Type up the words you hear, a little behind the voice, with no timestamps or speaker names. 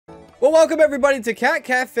Well, welcome everybody to Cat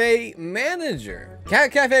Cafe Manager.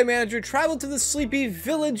 Cat Cafe Manager traveled to the sleepy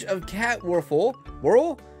village of Caterwaul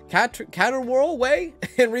Way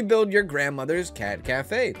and rebuild your grandmother's cat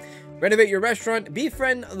cafe. Renovate your restaurant,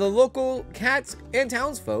 befriend the local cats and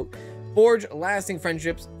townsfolk, forge lasting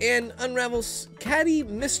friendships, and unravel catty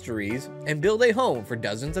mysteries, and build a home for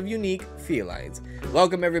dozens of unique felines.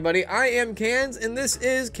 Welcome everybody, I am Kanz, and this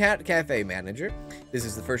is Cat Cafe Manager. This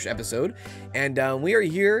is the first episode, and we are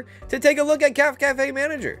here to take a look at Cat Cafe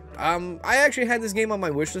Manager. I actually had this game on my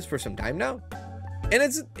wish list for some time now, and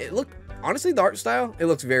honestly, the art style, it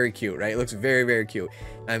looks very cute, right? It looks very, very cute.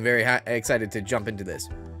 I'm very excited to jump into this.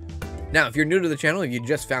 Now, if you're new to the channel, if you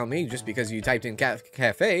just found me just because you typed in Cat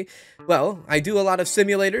Cafe, well, I do a lot of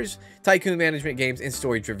simulators, tycoon management games, and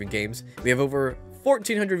story-driven games. We have over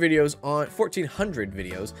 1,400 videos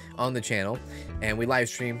on the channel, and we live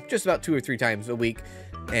stream just about 2 or 3 times a week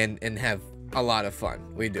and have a lot of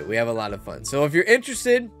fun. We have a lot of fun. So if you're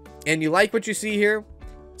interested and you like what you see here,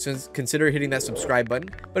 consider hitting that subscribe button.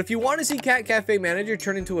 But if you want to see Cat Cafe Manager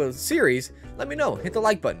turn into a series, let me know. Hit the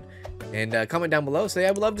like button and comment down below. Say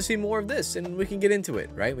I would love to see more of this, and we can get into it,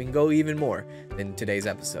 right? We can go even more than today's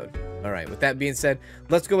episode. All right, with that being said,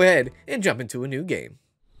 let's go ahead and jump into a new game.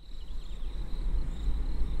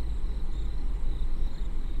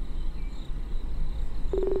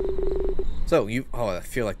 So I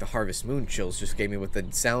feel like the Harvest Moon chills just gave me with the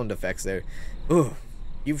sound effects there. Ooh.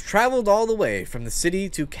 You've traveled all the way from the city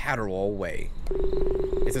to Caterwaul Way.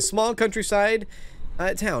 It's a small countryside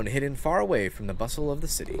town hidden far away from the bustle of the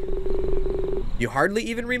city. You hardly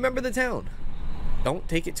even remember the town. Don't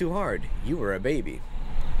take it too hard. You were a baby.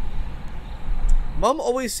 Mom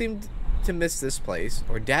always seemed to miss this place,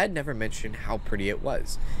 or Dad never mentioned how pretty it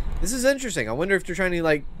was. This is interesting. I wonder if they're trying to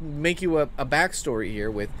like make you a backstory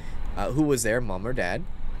here with who was there, Mom or Dad.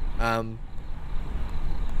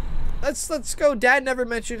 Let's go. Dad never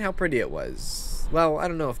mentioned how pretty it was. Well, I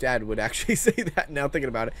don't know if Dad would actually say that now thinking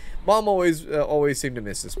about it. Mom always seemed to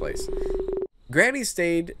miss this place. Granny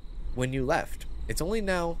stayed when you left. It's only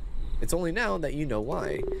now that you know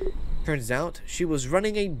why. Turns out she was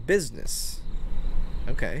running a business.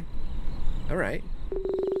 Okay. All right.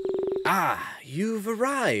 Ah, you've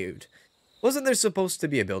arrived. Wasn't there supposed to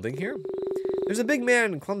be a building here? There's a big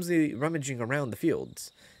man clumsily rummaging around the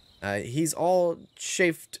fields. He's all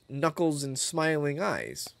chafed knuckles and smiling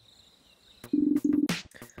eyes.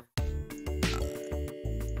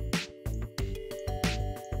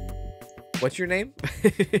 What's your name?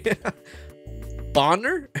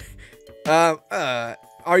 Bonner?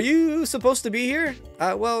 Are you supposed to be here?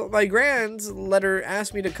 Well, my grand's letter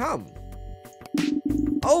asked me to come.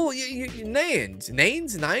 Oh, Nines?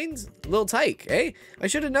 Little tyke, eh? I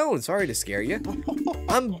should have known. Sorry to scare you.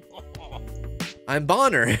 I'm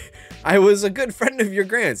Bonner. I was a good friend of your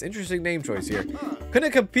grand's. Interesting name choice here.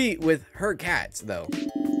 Couldn't compete with her cats, though.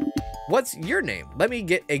 What's your name? Let me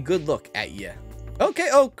get a good look at you. Okay,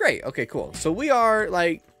 oh, great. Okay, cool. So we are,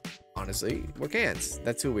 like, honestly, we're cans.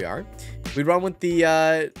 That's who we are. We run with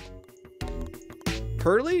the,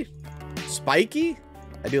 curly? Spiky?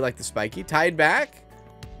 I do like the spiky. Tied back?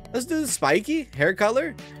 Let's do the spiky. Hair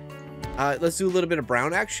color? Let's do a little bit of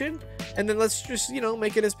brown action. And then let's just, you know,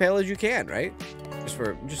 make it as pale as you can, right?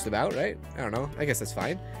 Just about, right? I don't know. I guess that's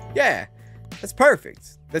fine. Yeah, that's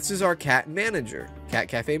perfect. This is our cat manager. Cat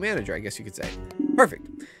Cafe Manager, I guess you could say. Perfect.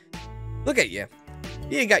 Look at you.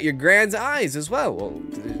 You got your grand's eyes as well. Well,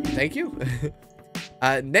 thank you.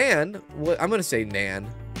 Nan, I'm going to say Nan,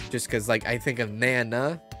 just because, like, I think of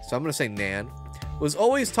Nana. So I'm going to say Nan. Was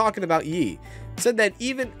always talking about ye. Said that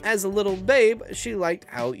even as a little babe, she liked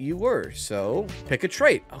how you were. So, pick a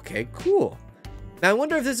trait. Okay, cool. Now, I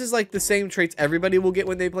wonder if this is like the same traits everybody will get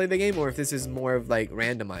when they play the game, or if this is more of like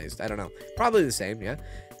randomized. I don't know. Probably the same, yeah.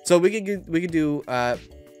 So we could do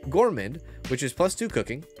gourmand, which is +2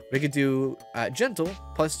 cooking. We could do gentle,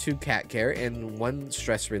 +2 cat care and 1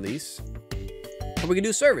 stress release. Or we could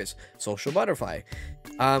do service, social butterfly.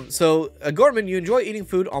 So a gourmand, you enjoy eating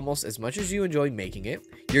food almost as much as you enjoy making it.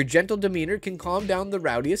 Your gentle demeanor can calm down the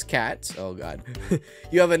rowdiest cats. Oh god.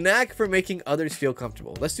 You have a knack for making others feel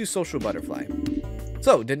comfortable. Let's do social butterfly.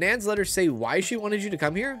 So, did Nan's letter say why she wanted you to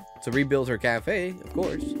come here? To rebuild her cafe, of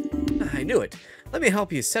course. I knew it. Let me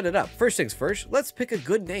help you set it up. First things first, let's pick a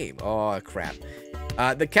good name. Oh, crap.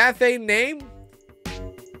 The cafe name?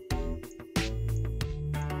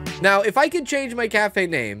 Now, if I could change my cafe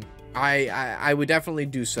name, I would definitely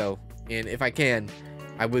do so. And if I can,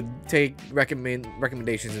 I would take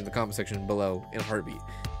recommendations in the comment section below in a heartbeat.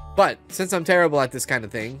 But, since I'm terrible at this kind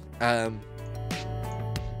of thing,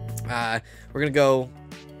 we're gonna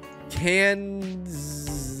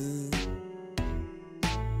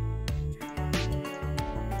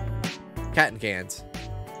Cat in cans.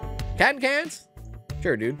 Cat in cans?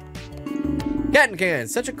 Sure, dude. Cat in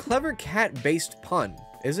cans. Such a clever cat-based pun.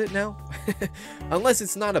 Is it now? Unless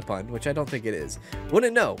it's not a pun, which I don't think it is.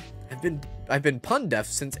 Wouldn't know. I've been pun deaf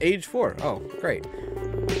since age 4. Oh, great.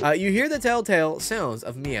 You hear the telltale sounds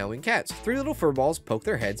of meowing cats. 3 little furballs poke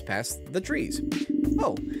their heads past the trees.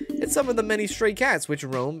 Oh, it's some of the many stray cats which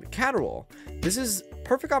roam Caterwaul. This is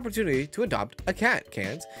perfect opportunity to adopt a cat,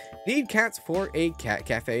 Cans. Need cats for a cat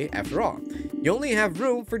cafe after all. You only have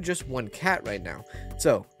room for just 1 cat right now.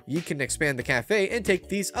 So, you can expand the cafe and take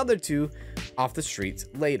these other 2 off the streets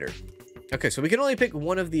later. Okay, so we can only pick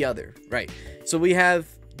one of the other. Right. So we have...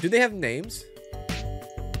 Do they have names?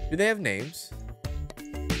 Do they have names?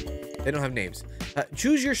 They don't have names.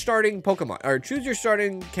 Choose your starting Pokemon. Or choose your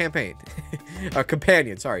starting campaign. Or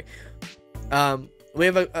companion, sorry. We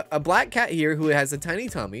have a black cat here who has a tiny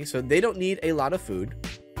tummy, so they don't need a lot of food.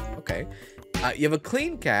 Okay. You have a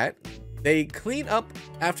clean cat. They clean up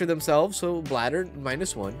after themselves, so bladder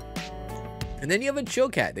 -1. And then you have a chill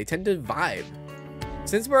cat. They tend to vibe.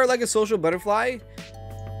 Since we're like a social butterfly,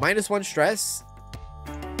 -1 stress,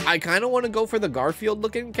 I kind of want to go for the Garfield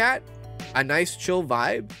looking cat. A nice chill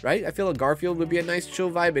vibe, right? I feel like Garfield would be a nice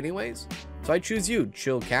chill vibe anyways. So I choose you,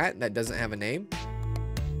 chill cat that doesn't have a name.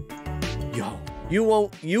 Yo,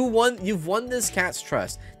 you've won this cat's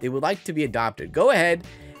trust. They would like to be adopted. Go ahead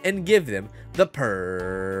and give them the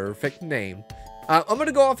perfect name. I'm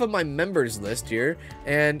gonna go off of my members list here,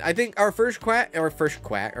 and I think our first cat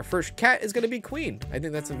is gonna be Queen. I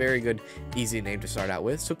think that's a very good, easy name to start out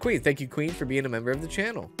with. So Queen, thank you, Queen, for being a member of the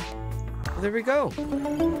channel. Well, there we go.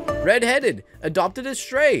 Red-headed, adopted a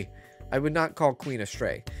stray. I would not call Queen a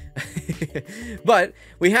stray. But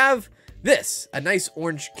we have this, a nice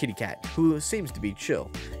orange kitty cat who seems to be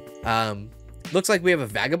chill. Looks like we have a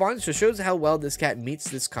vagabond, so shows how well this cat meets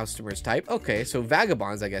this customer's type. Okay, so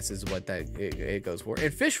vagabonds, I guess, is what it goes for.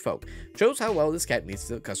 And fish folk shows how well this cat meets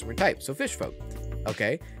the customer type. So fish folk.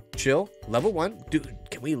 Okay, chill, level 1. Dude,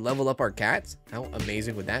 can we level up our cats? How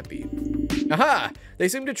amazing would that be? Aha! They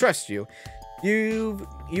seem to trust you. You've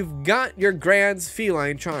got your grand's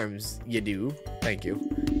feline charms. You do. Thank you.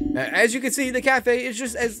 As you can see, the cafe is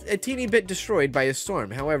just a teeny bit destroyed by a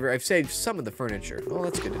storm. However, I've saved some of the furniture. Oh,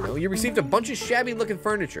 that's good to know. You received a bunch of shabby-looking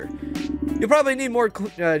furniture. You'll probably need more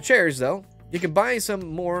chairs, though. You can buy some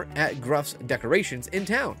more at Gruff's Decorations in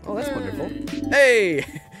town. Oh, that's wonderful. Hey!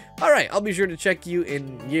 All right, I'll be sure to check you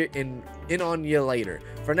in on you later.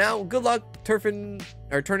 For now, good luck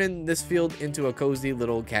turning this field into a cozy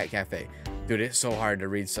little cat cafe. Dude, it's so hard to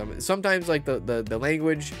read sometimes like the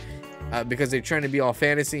language, because they're trying to be all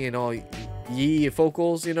fantasy and all yee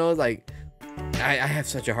vocals, you know, like I have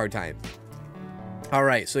such a hard time. All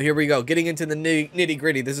right, so here we go, getting into the nitty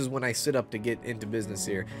gritty. This is when I sit up to get into business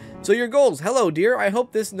here. So your goals. Hello, dear. I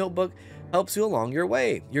hope this notebook helps you along your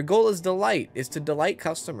way. Your goal is to delight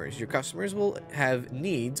customers. Your customers will have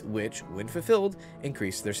needs which, when fulfilled,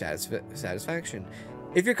 increase their satisfaction.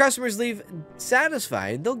 If your customers leave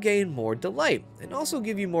satisfied, they'll gain more delight and also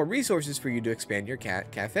give you more resources for you to expand your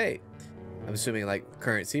cat cafe. I'm assuming like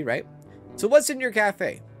currency, right? So what's in your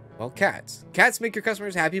cafe? Well, cats. Cats make your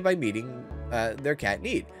customers happy by meeting their cat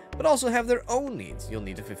need, but also have their own needs you'll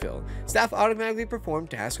need to fulfill. Staff automatically perform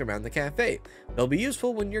tasks around the cafe. They'll be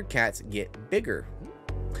useful when your cats get bigger.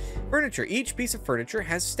 Furniture. Each piece of furniture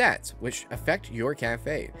has stats which affect your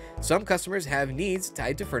cafe. Some customers have needs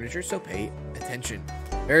tied to furniture, so pay attention.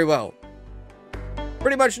 Very well.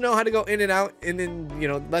 Pretty much know how to go in and out and then, you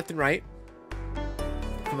know, left and right.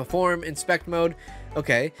 Perform, inspect mode.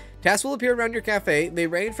 Okay. Tasks will appear around your cafe. They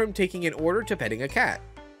range from taking an order to petting a cat.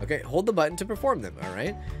 Okay. Hold the button to perform them. All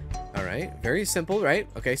right. All right. Very simple, right?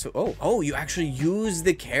 Okay. So, oh, you actually use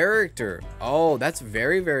the character. Oh, that's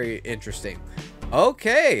very, very interesting.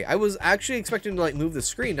 Okay, I was actually expecting to like move the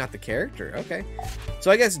screen, not the character. Okay,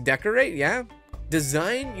 so I guess decorate, yeah.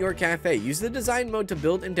 Design your cafe. Use the design mode to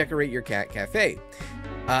build and decorate your cat cafe.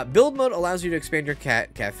 Build mode allows you to expand your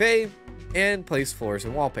cat cafe and place floors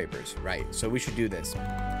and wallpapers. Right, so we should do this.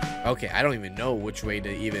 Okay, I don't even know which way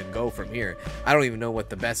to even go from here. I don't even know what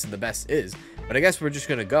the best of the best is, but I guess we're just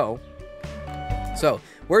gonna go. So,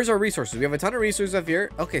 where's our resources? We have a ton of resources up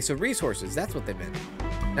here. Okay, so resources, that's what they meant.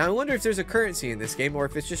 Now, I wonder if there's a currency in this game or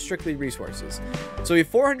if it's just strictly resources. So we have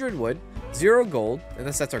 400 wood, 0 gold, and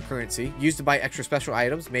that's our currency. Used to buy extra special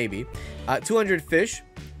items, maybe. 200 fish,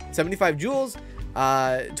 75 jewels,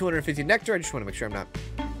 250 nectar. I just want to make sure I'm not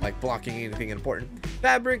like blocking anything important.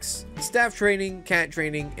 Fabrics, staff training, cat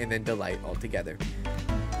training, and then delight all together.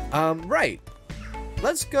 Right.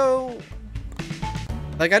 Let's go.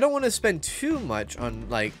 Like, I don't want to spend too much on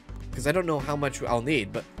like, because I don't know how much I'll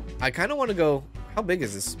need, but I kind of want to go How big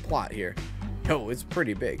is this plot here? Oh, it's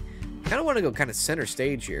pretty big. Kind of want to go kind of center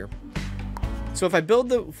stage here. So if I build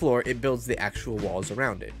the floor, it builds the actual walls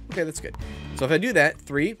around it. Okay, that's good. So if I do that,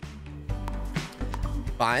 3,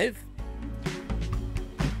 5.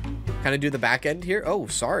 Kind of do the back end here. Oh,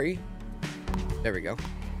 sorry. There we go.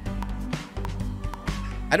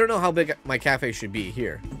 I don't know how big my cafe should be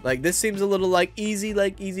here. Like, this seems a little like easy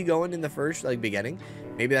going in the first like beginning.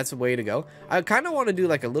 Maybe that's the way to go. I kind of want to do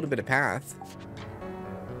like a little bit of path.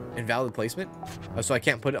 Invalid placement. Oh, so I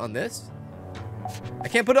can't put it on this? I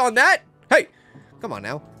can't put it on that? Hey, come on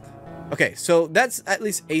now. Okay, so that's at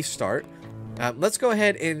least a start. Let's go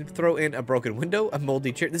ahead and throw in a broken window, a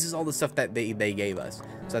moldy chair. This is all the stuff that they gave us.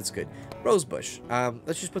 So that's good. Rose bush.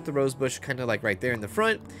 Let's just put the rose bush kind of like right there in the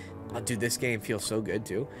front. Oh, dude, this game feels so good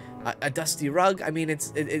too. A dusty rug. I mean,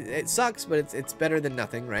 it sucks, but it's better than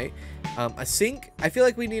nothing, right? A sink. I feel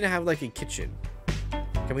like we need to have like a kitchen.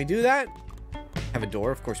 Can we do that? Have a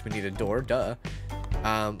door. Of course, we need a door. Duh.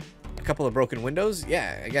 A couple of broken windows.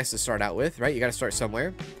 Yeah, I guess to start out with, right? You got to start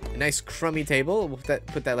somewhere. A nice crummy table. We'll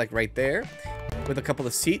put that like right there, with a couple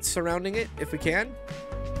of seats surrounding it, if we can.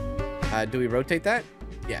 Do we rotate that?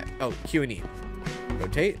 Yeah. Oh, Q and E.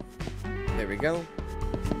 Rotate. There we go.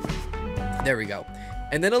 There we go.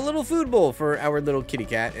 And then a little food bowl for our little kitty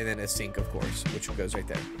cat, and then a sink, of course, which goes right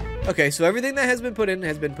there. Okay, so everything that has been put in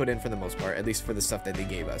for the most part, at least for the stuff that they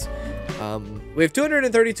gave us. We have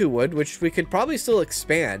 232 wood, which we could probably still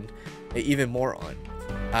expand even more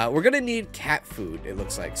on. We're gonna need cat food, it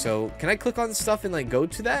looks like. So can I click on stuff and like go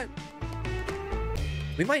to that?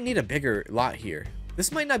 We might need a bigger lot here.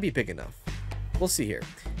 This might not be big enough. We'll see here.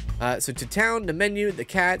 So to town, the menu, the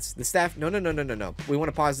cats, the staff. No. We want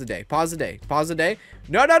to pause the day. Pause the day. Pause the day.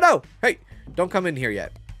 No. Hey, don't come in here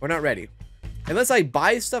yet. We're not ready. Unless I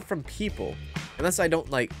buy stuff from people. Unless I don't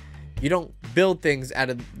like, you don't build things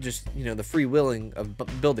out of just, you know, the free willing of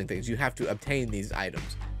building things. You have to obtain these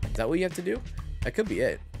items. Is that what you have to do? That could be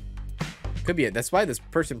it. Could be it. That's why this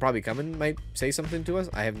person probably coming might say something to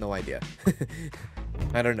us. I have no idea.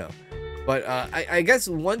 I don't know. But I guess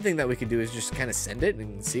one thing that we could do is just kind of send it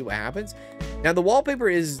and see what happens. Now the wallpaper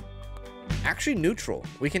is actually neutral.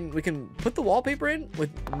 We can put the wallpaper in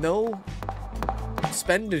with no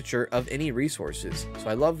expenditure of any resources. So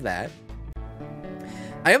I love that.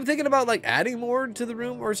 I am thinking about like adding more to the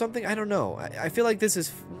room or something. I don't know. I feel like this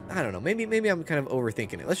is, I don't know. Maybe I'm kind of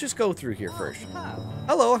overthinking it. Let's just go through here first.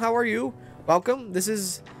 Hello, how are you? Welcome. This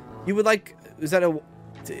is, you would like, is that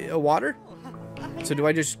a water? So do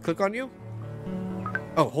I just click on you?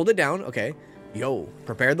 Oh, hold it down. Okay. Yo,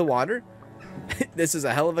 prepare the water. This is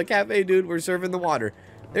a hell of a cafe, dude. We're serving the water.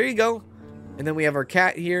 There you go. And then we have our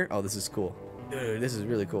cat here. Oh, this is cool. Dude, this is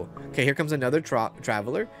really cool. Okay, here comes another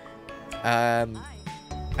traveler. I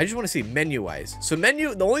just want to see menu-wise. So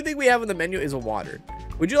menu, the only thing we have on the menu is a water.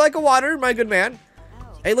 Would you like a water, my good man?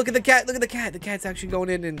 Hey, look at the cat. Look at the cat. The cat's actually going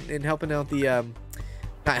in and helping out the,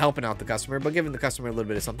 not helping out the customer, but giving the customer a little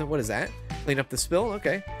bit of something. What is that? Clean up the spill?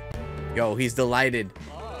 Okay. Yo, he's delighted.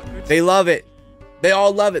 They love it. They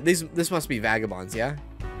all love it. This must be vagabonds, yeah?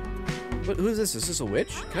 Who is this? Is this a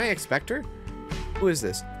witch? Can I expect her? Who is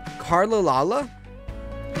this? Carla Lala?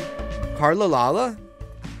 Carla Lala?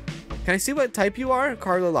 Can I see what type you are,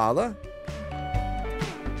 Carla Lala?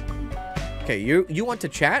 Okay, you want to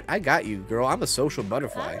chat? I got you, girl. I'm a social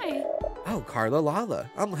butterfly. Hi. Oh, Carla Lala.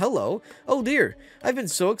 Hello. Oh, dear. I've been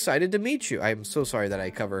so excited to meet you. I'm so sorry that I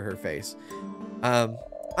cover her face.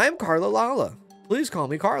 I'm Carla Lala. Please call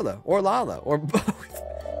me Carla or Lala or both.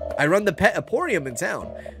 I run the pet emporium in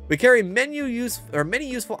town. We carry many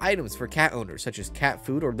useful items for cat owners, such as cat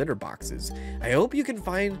food or litter boxes. I hope you can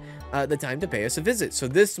find the time to pay us a visit. So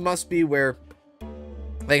this must be where,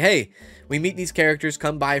 like, hey, we meet these characters,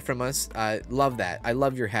 come by from us. Love that. I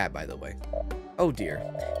love your hat, by the way. Oh dear.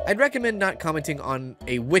 I'd recommend not commenting on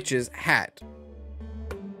a witch's hat.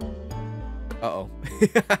 Uh-oh.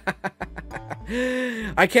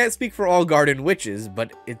 I can't speak for all garden witches,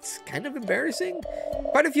 but it's kind of embarrassing.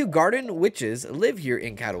 Quite a few garden witches live here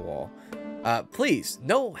in Caterwaul. Please,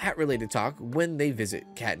 no hat-related talk when they visit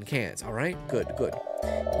Cat and Cans, alright? Good.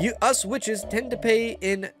 Us witches tend to pay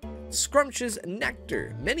in scrumptious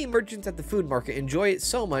nectar. Many merchants at the food market enjoy it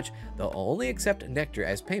so much, they'll only accept nectar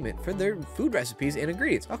as payment for their food recipes and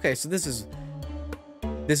ingredients. Okay, so this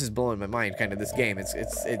is blowing my mind, kind of, this game.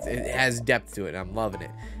 It has depth to it. I'm loving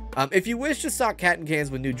it. If you wish to stock Cat and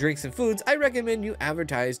Cans with new drinks and foods, I recommend you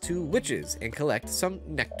advertise to witches and collect some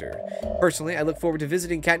nectar. Personally, I look forward to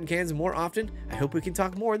visiting Cat and Cans more often. I hope we can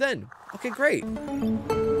talk more then. Okay, great.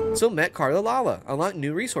 So met Carla Lala. Unlock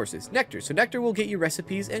new resources. Nectar. So Nectar will get you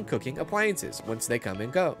recipes and cooking appliances once they come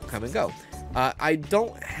and go. I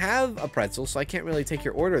don't have a pretzel, so I can't really take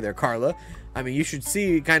your order there, Carla. I mean, you should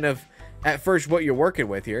see kind of at first what you're working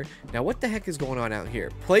with here. Now, what the heck is going on out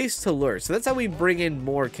here? Place to lure. So that's how we bring in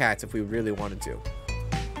more cats if we really wanted to.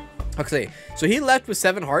 Okay, so he left with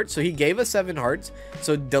 7 hearts, so he gave us 7 hearts.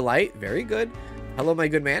 So Delight, very good. Hello, my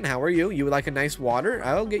good man. How are you? You would like a nice water?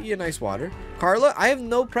 I'll get you a nice water. Carla, I have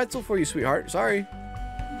no pretzel for you, sweetheart. Sorry.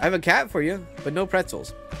 I have a cat for you, but no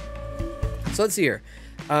pretzels. So let's see here.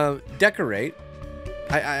 Decorate.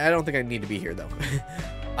 I don't think I need to be here, though.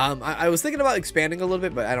 I was thinking about expanding a little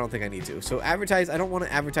bit, but I don't think I need to. So advertise. I don't want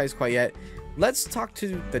to advertise quite yet. Let's talk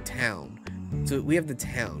to the town. So we have the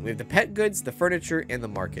town. We have the pet goods, the furniture, and the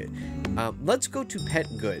market. Let's go to pet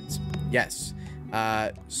goods. Yes.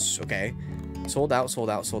 Okay. Sold out, sold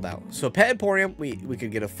out, sold out. So pet emporium, we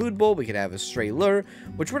could get a food bowl, we could have a stray lure,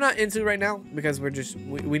 which we're not into right now because we're just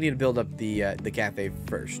we need to build up the cafe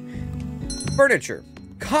first. Furniture,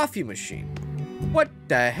 coffee machine. What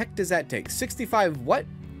the heck does that take? 65 what?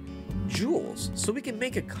 Jewels. So we can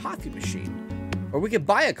make a coffee machine, or we could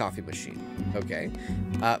buy a coffee machine. Okay.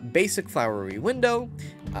 Basic flowery window,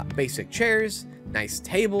 basic chairs, nice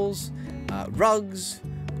tables, rugs.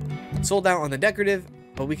 Sold out on the decorative.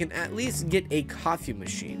 But we can at least get a coffee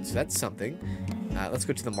machine. So that's something. Let's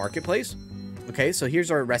go to the marketplace. Okay, so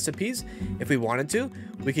here's our recipes. If we wanted to,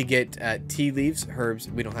 we could get tea leaves, herbs.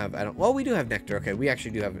 We don't have, well, we do have nectar. Okay, we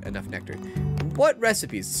actually do have enough nectar. What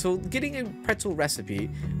recipes? So getting a pretzel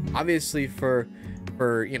recipe, obviously for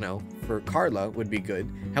Carla would be good.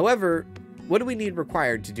 However, what do we need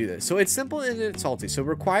required to do this? So it's simple and it's salty. So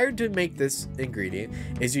required to make this ingredient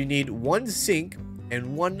is you need 1 sink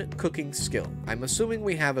and 1 cooking skill. I'm assuming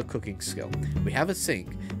we have a cooking skill. We have a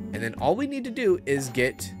sink, and then all we need to do is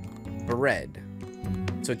get bread.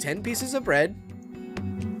 So 10 pieces of bread.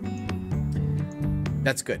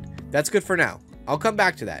 That's good. That's good for now. I'll come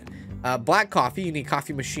back to that. Black coffee, you need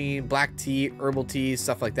coffee machine, black tea, herbal teas,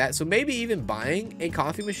 stuff like that. So maybe even buying a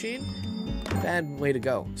coffee machine, bad way to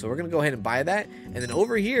go. So we're gonna go ahead and buy that. And then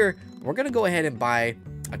over here, we're gonna go ahead and buy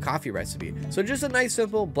a coffee recipe. So just a nice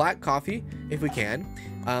simple black coffee if we can,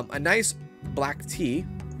 a nice black tea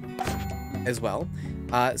as well.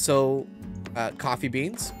 Coffee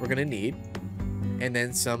beans we're gonna need, and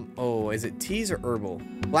then some, is it teas or herbal?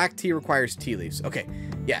 Black tea requires tea leaves. Okay,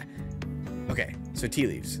 yeah, okay, so tea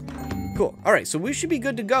leaves. Cool. All right, so we should be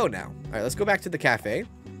good to go now. All right, let's go back to the cafe.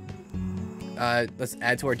 Let's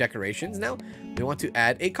add to our decorations now. We want to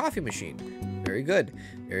add a coffee machine. Very good.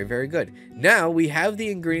 Very, very good. Now we have the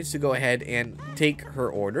ingredients to go ahead and take her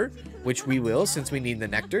order, which we will since we need the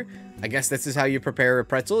nectar. I guess this is how you prepare a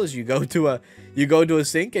pretzel, is you go to a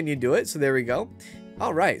sink and you do it. So there we go.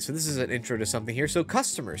 All right. So this is an intro to something here. So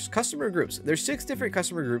customers, customer groups. There's 6 different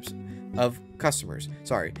customer groups of customers.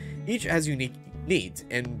 Sorry. Each has unique needs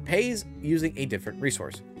and pays using a different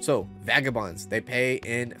resource. So vagabonds, they pay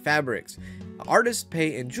in fabrics. Artists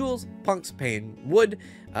pay in jewels, punks pay in wood,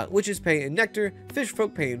 witches pay in nectar, fish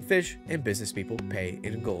folk pay in fish, and business people pay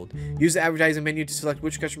in gold. Use the advertising menu to select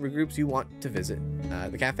which customer groups you want to visit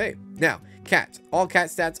the cafe. Now, cats. All cat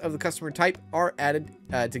stats of the customer type are added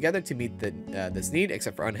together to meet this need,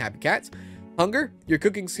 except for unhappy cats. Hunger. Your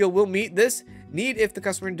cooking skill will meet this need if the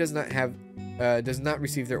customer does not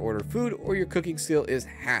receive their order of food, or your cooking skill is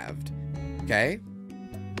halved. Okay.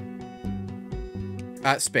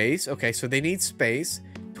 Space. Okay, so they need space.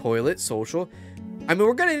 Toilet, social. I mean,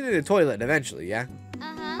 we're gonna need a toilet eventually, yeah?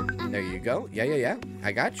 There you go. Yeah.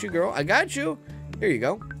 I got you, girl. I got you. There you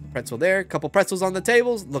go. Pretzel there. Couple pretzels on the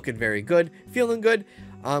tables. Looking very good. Feeling good.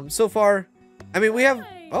 So far, I mean, we have...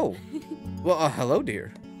 Oh. Well, hello,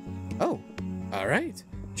 dear. Oh. All right.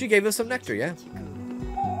 She gave us some nectar, yeah?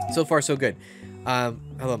 So far, so good.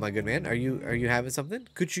 Hello, my good man. Are you having something?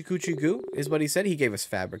 Coochie coochie goo is what he said. He gave us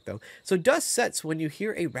fabric, though. So dust sets when you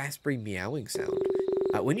hear a raspberry meowing sound.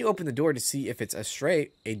 When you open the door to see if it's a stray,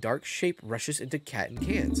 a dark shape rushes into cat and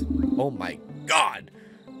cans. Oh my god!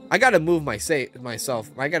 I gotta move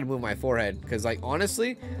myself. I gotta move my forehead because, like,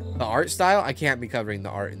 honestly, the art style, I can't be covering the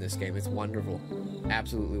art in this game. It's wonderful,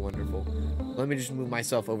 absolutely wonderful. Let me just move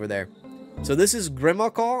myself over there. So this is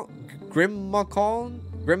Grimalkin,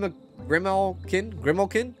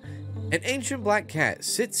 an ancient black cat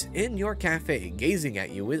sits in your cafe, gazing at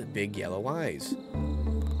you with big yellow eyes.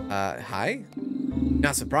 Hi?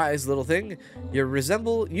 Not surprised, little thing. You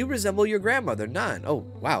resemble your grandmother, Nan. Oh,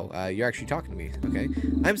 wow, you're actually talking to me. Okay.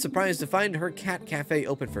 I'm surprised to find her cat cafe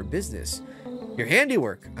open for business. Your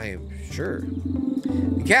handiwork, I am sure.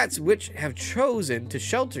 The cats which have chosen to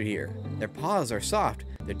shelter here. Their paws are soft,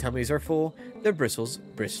 Their tummies are full, their bristles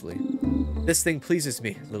bristly. This thing pleases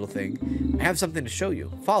me, little thing. I have something to show you.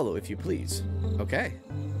 Follow, if you please. Okay.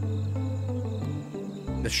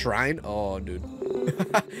 The shrine? Oh, dude.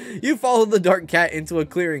 You follow the dark cat into a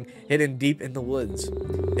clearing hidden deep in the woods.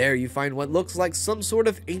 There you find what looks like some sort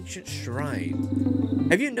of ancient shrine.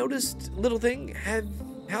 Have you noticed, little thing,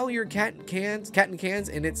 how your cat and cans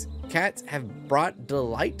and its cats have brought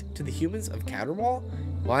delight to the humans of Caterwaul?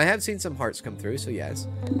 Well, I have seen some hearts come through, so yes.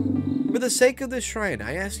 For the sake of this shrine,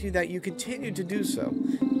 I ask you that you continue to do so.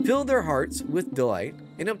 Fill their hearts with delight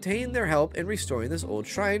and obtain their help in restoring this old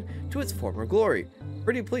shrine to its former glory.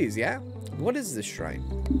 Pretty please, yeah? What is this shrine?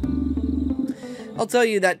 I'll tell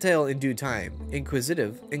you that tale in due time.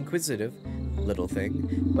 Inquisitive, little thing.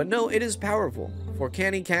 But no, it is powerful for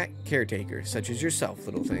canny cat caretakers such as yourself,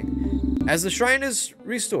 little thing. As the shrine is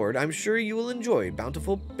restored, I'm sure you will enjoy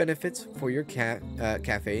bountiful benefits for your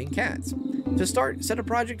cafe and cats. To start, set a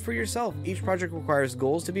project for yourself. Each project requires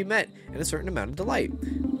goals to be met and a certain amount of delight.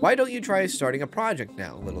 Why don't you try starting a project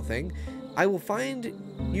now, little thing? I will find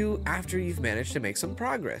you after you've managed to make some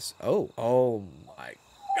progress. Oh my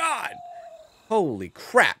god. Holy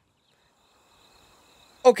crap.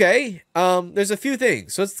 Okay, there's a few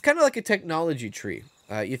things. So it's kind of like a technology tree.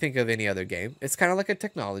 You think of any other game. It's kind of like a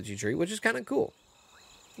technology tree, which is kind of cool.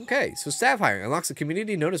 Okay, so staff hiring unlocks a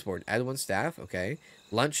community notice board. Add 1 staff, okay.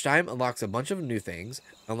 Lunchtime unlocks a bunch of new things.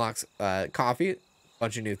 Unlocks coffee,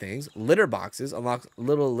 bunch of new things. Litter boxes unlocks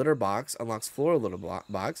little litter box. Unlocks floral litter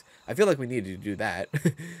box. I feel like we need to do that.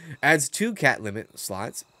 Adds 2 cat limit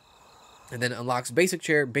slots. And then unlocks basic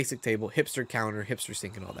chair, basic table, hipster counter, hipster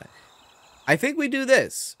sink, and all that. I think we do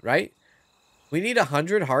this, right? We need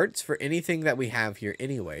 100 hearts for anything that we have here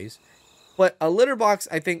anyways. But a litter box,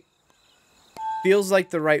 I think, feels like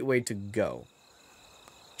the right way to go.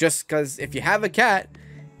 Just because if you have a cat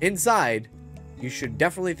inside, you should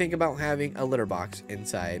definitely think about having a litter box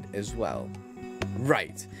inside as well.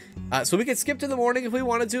 Right. So we could skip to the morning if we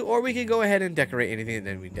wanted to, or we could go ahead and decorate anything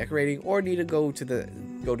that we're decorating, or need to go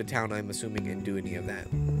to town, I'm assuming, and do any of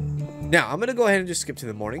that. Now, I'm going to go ahead and just skip to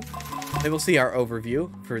the morning, and we'll see our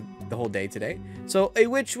overview for the whole day today. So, a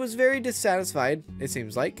witch was very dissatisfied, it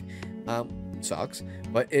seems like. Sucks,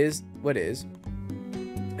 but is what is.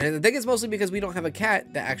 And I think it's mostly because we don't have a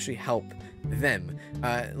cat that actually help them,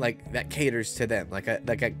 like that caters to them, like a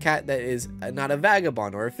cat that is not a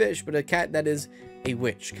vagabond or a fish, but a cat that is a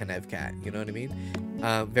witch kind of cat. You know what I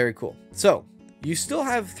mean? Very cool. So you still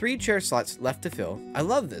have 3 chair slots left to fill. I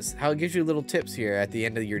love this, how it gives you little tips here at the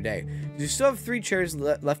end of your day. You still have 3 chairs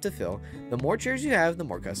left to fill. The more chairs you have, the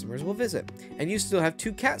more customers will visit. And you still have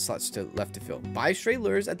 2 cat slots left to fill. Buy stray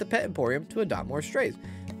lures at the pet emporium to adopt more strays.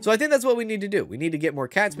 So I think that's what we need to do. We need to get more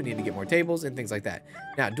cats, we need to get more tables, and things like that.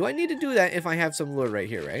 Now, do I need to do that if I have some lure right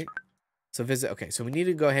here, right? So visit, okay, so we need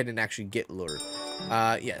to go ahead and actually get lure.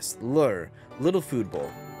 Yes, lure, little food bowl.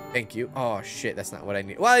 Thank you. Oh, shit, that's not what I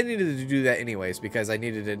need. Well, I needed to do that anyways, because I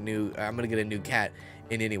needed a new, I'm going to get a new cat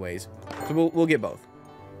in anyways. So we'll get both.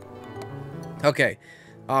 Okay.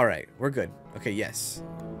 All right, we're good. Okay, yes.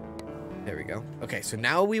 There we go. Okay, so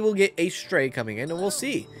now we will get a stray coming in, and we'll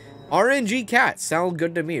see. RNG cats sound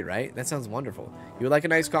good to me, right? That sounds wonderful. You would like a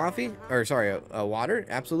nice coffee? Or, sorry, a water?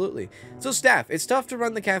 Absolutely. So, staff. It's tough to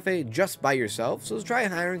run the cafe just by yourself, so try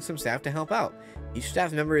hiring some staff to help out. Each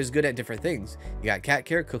staff member is good at different things. You got cat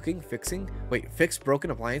care, cooking, fix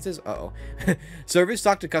broken appliances. Uh-oh. Service,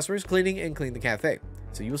 talk to customers, cleaning, and clean the cafe.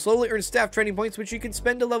 So you will slowly earn staff training points, which you can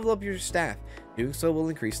spend to level up your staff. Doing so will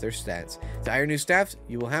increase their stats. To hire new staff,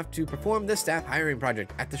 you will have to perform the staff hiring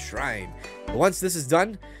project at the shrine. But once this is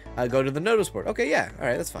done, go to the notice board. Okay, yeah. All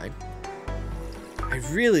right, that's fine. I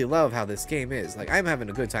really love how this game is. Like, I'm having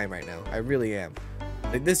a good time right now. I really am.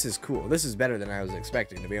 Like, this is cool. This is better than I was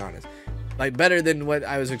expecting, to be honest. Like, better than what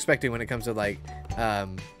I was expecting when it comes to, ooh, yeah.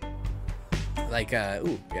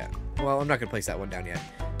 Well, I'm not going to place that one down yet.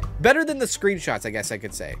 Better than the screenshots, I guess I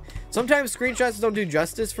could say. Sometimes screenshots don't do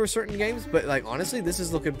justice for certain games, but, like, honestly, this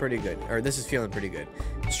is looking pretty good. Or this is feeling pretty good.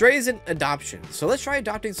 Strays and adoption. So let's try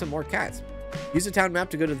adopting some more cats. Use the town map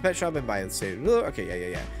to go to the pet shop and buy it.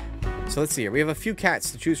 Okay, yeah. So let's see here. We have a few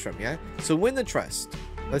cats to choose from, yeah? So win the trust.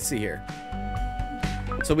 Let's see here.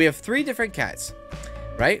 So we have 3 different cats,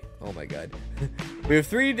 right? Oh my god. We have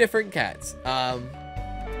 3 different cats.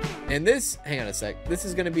 And this, hang on a sec. This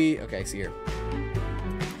is going to be, okay, see here.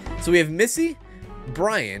 So we have Missy,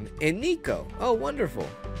 Brian, and Nico. Oh, wonderful.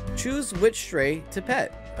 Choose which stray to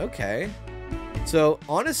pet. Okay. So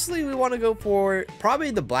honestly, we want to go for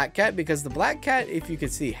probably the black cat, because the black cat, if you can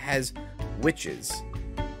see, has witches,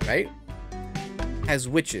 right? Has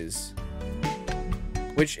witches,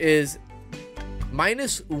 which is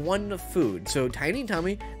 -1 food. So tiny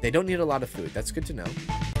tummy, they don't need a lot of food. That's good to know.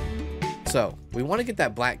 So we want to get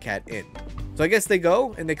that black cat in. So I guess they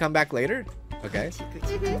go and they come back later. Okay.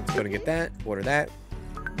 Let's go to get that. Order that.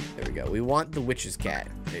 There we go. We want the witch's cat.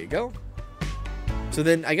 There you go. So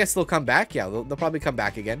then I guess they'll come back. Yeah, they'll probably come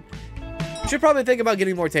back again. Should probably think about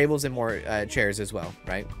getting more tables and more chairs as well,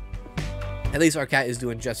 right? At least our cat is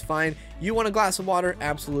doing just fine. You want a glass of water?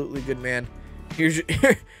 Absolutely, good man. Here's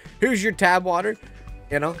your tab water.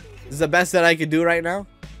 You know, this is the best that I could do right now.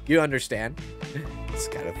 You understand? It's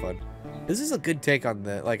kind of fun. This is a good take on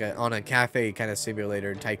the on a cafe kind of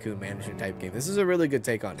simulator tycoon management type game. This is a really good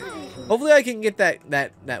take on it. Hopefully I can get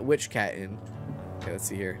that witch cat in. Okay, let's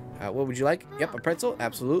see here. What would you like? Yep, a pretzel.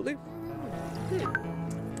 Absolutely.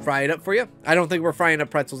 Fry it up for you. I don't think we're frying up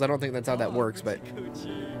pretzels. I don't think that's how that works, but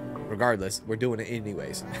regardless, we're doing it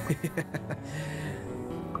anyways.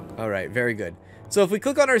 All right, very good. So if we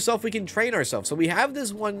click on ourselves, we can train ourselves. So we have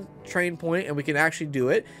this one train point and we can actually do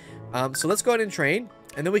it. So let's go ahead and train.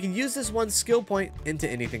 And then we can use this one skill point into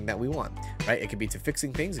anything that we want, right? It could be to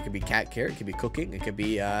fixing things. It could be cat care. It could be cooking. It could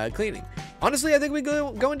be cleaning. Honestly, I think we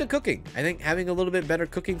go into cooking. I think having a little bit better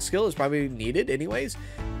cooking skill is probably needed anyways.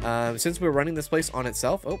 Since we're running this place on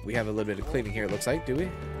itself. Oh, we have a little bit of cleaning here, it looks like. Do we?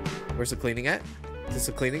 Where's the cleaning at? Is this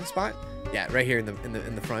a cleaning spot? Yeah, right here in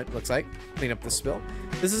the front, looks like. Clean up the spill.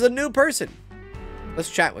 This is a new person. Let's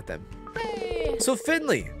chat with them. So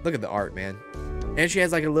Finley, look at the art, man. And she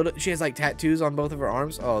has like tattoos on both of her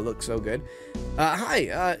arms. Oh, it looks so good.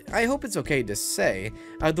 Hi, I hope it's okay to say,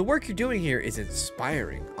 the work you're doing here is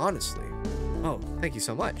inspiring, honestly. Oh, thank you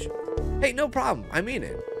so much. Hey, no problem. I mean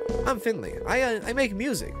it. I'm Finley. I make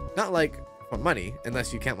music, not like for money,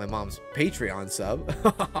 unless you count my mom's Patreon sub.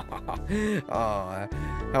 Oh,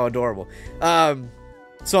 how adorable.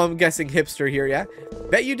 So I'm guessing hipster here, yeah?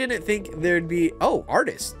 Bet you didn't think there'd be, oh,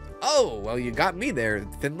 artist. Oh, well, you got me there,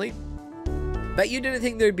 Finley. Bet you didn't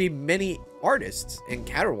think there'd be many artists in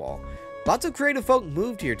Caterwaul. Lots of creative folk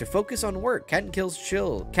moved here to focus on work. Cat and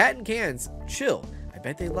Cans chill. I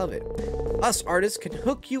bet they love it. Us artists can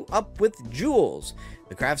hook you up with jewels.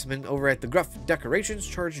 The craftsmen over at the Gruff Decorations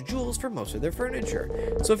charge jewels for most of their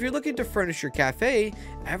furniture. So if you're looking to furnish your cafe,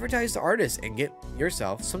 advertise to artists and get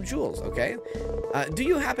yourself some jewels, okay? Do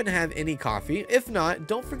you happen to have any coffee? If not,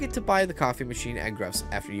 don't forget to buy the coffee machine at Gruff's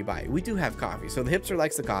after you buy it. We do have coffee, so the hipster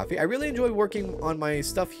likes the coffee. I really enjoy working on my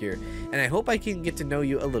stuff here, and I hope I can get to know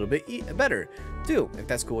you a little bit better, too, if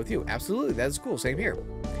that's cool with you. Absolutely, that's cool. Same here.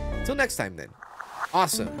 Till next time, then.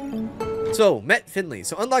 Awesome. So, met Finley.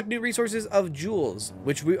 So, unlock new resources of jewels,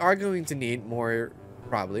 which we are going to need more,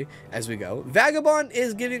 probably, as we go. Vagabond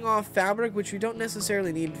is giving off fabric, which we don't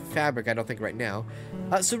necessarily need fabric, I don't think, right now.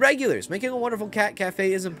 So, regulars. Making a wonderful cat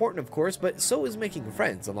cafe is important, of course, but so is making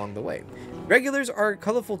friends along the way. Regulars are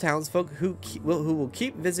colorful townsfolk who will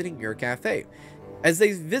keep visiting your cafe. As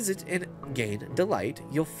they visit and gain delight,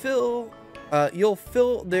 you'll fill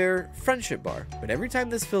their friendship bar, but every time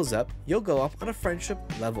this fills up, you'll go up on a friendship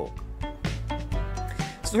level.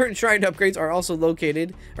 Certain shrine upgrades are also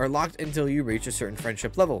locked until you reach a certain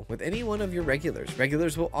friendship level with any one of your regulars.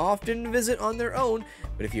 Regulars will often visit on their own,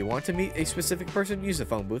 but if you want to meet a specific person, use the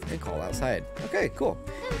phone booth and call outside. Okay, cool.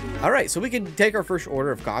 All right, so we can take our first order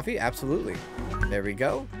of coffee. Absolutely. There we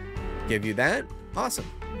go. Give you that. Awesome.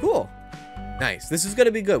 Cool. Nice. This is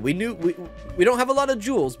gonna be good. We don't have a lot of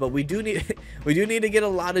jewels, but we do need to get a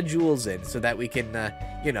lot of jewels in so that we can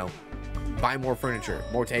you know, buy more furniture,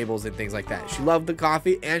 more tables and things like that. She loved the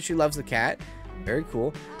coffee and she loves the cat. Very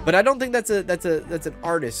cool. But I don't think that's an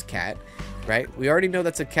artist cat, right? We already know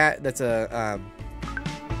that's a cat. That's a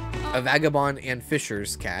vagabond and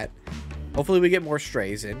fisher's cat. Hopefully we get more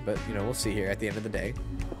strays in, but you know, we'll see here at the end of the day.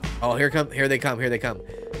 Oh, here they come.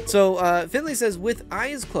 So Finley says, with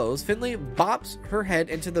eyes closed, Finley bops her head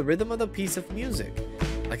into the rhythm of the piece of music,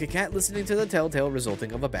 like a cat listening to the telltale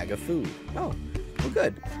resulting of a bag of food. Oh, well,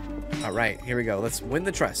 good. All right, here we go. Let's win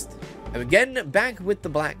the trust. I'm again back with the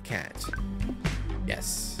black cat.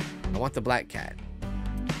 Yes, I want the black cat.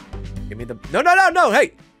 Give me the... No,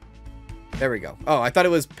 hey! There we go. Oh, I thought it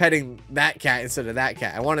was petting that cat instead of that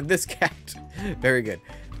cat. I wanted this cat. Very good.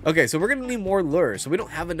 Okay, so we're going to need more lure. So we don't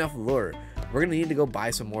have enough lure. We're going to need to go buy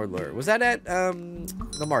some more lure. Was that at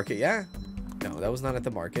the market, yeah? No, that was not at the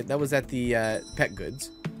market. That was at the pet goods.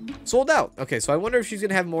 Sold out. Okay, so I wonder if she's going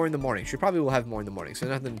to have more in the morning. She probably will have more in the morning, so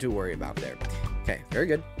nothing to worry about there. Okay, very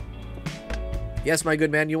good. Yes, my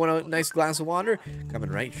good man, you want a nice glass of water? Coming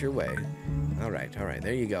right your way. All right,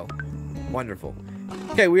 there you go. Wonderful.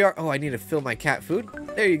 Okay, we are... Oh, I need to fill my cat food.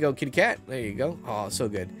 There you go, kitty cat. There you go. Oh, so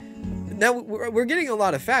good. Now, we're getting a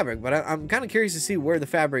lot of fabric, but I'm kind of curious to see where the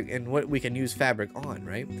fabric and what we can use fabric on,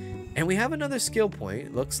 right? And we have another skill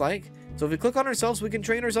point, looks like. So if we click on ourselves, we can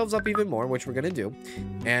train ourselves up even more, which we're going to do.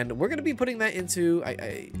 And we're going to be putting that into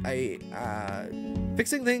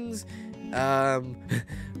fixing things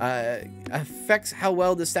affects how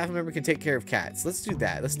well the staff member can take care of cats. Let's do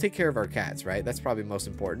that. Let's take care of our cats, right? That's probably most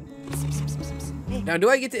important. Now,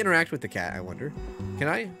 do I get to interact with the cat, I wonder? Can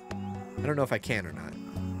I? I don't know if I can or not.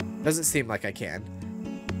 Doesn't seem like I can.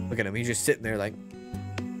 Look at him. He's just sitting there like,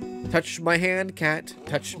 touch my hand, cat.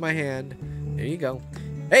 Touch my hand. There you go.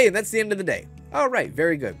 Hey, that's the end of the day. All right,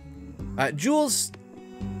 very good. Jewels,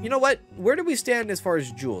 you know what? Where do we stand as far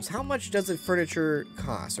as jewels? How much does a furniture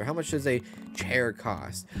cost? Or how much does a chair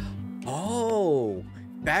cost? Oh,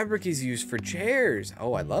 fabric is used for chairs.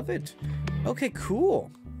 Oh, I love it. Okay,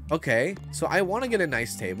 cool. Okay, so I want to get a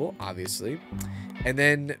nice table, obviously. And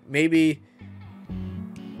then maybe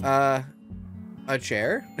a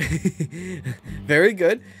chair. Very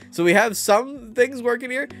good. So we have some things working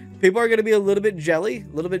here. People are going to be a little bit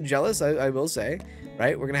jealous, I will say,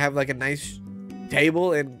 right? We're going to have like a nice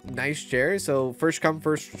table and nice chair. So first come,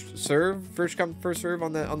 first serve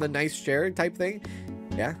on the nice chair type thing.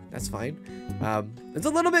 Yeah, that's fine. It's a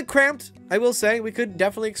little bit cramped, I will say. We could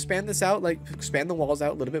definitely expand this out, like expand the walls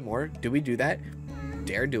out a little bit more. Do we do that?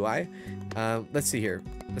 Dare do I? Let's see here.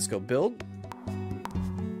 Let's go build.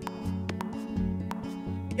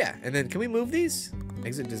 Yeah, and then can we move these?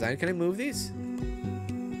 Exit design, can I move these?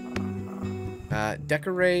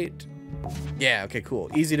 Decorate. Yeah, okay, cool.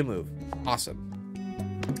 Easy to move. Awesome.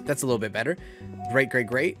 That's a little bit better.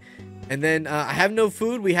 Great. And then I have no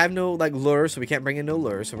food. We have no like lure, so we can't bring in no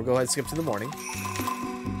lure. So we'll go ahead and skip to the morning.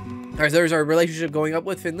 All right, so there's our relationship going up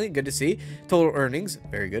with Finley. Good to see. Total earnings.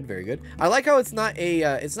 Very good. I like how it's not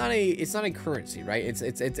a currency, right?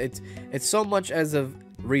 It's so much as of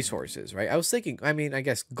resources, right? I was thinking, I mean, I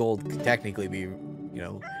guess gold could technically be,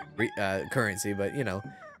 currency, but you know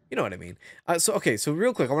what I mean. So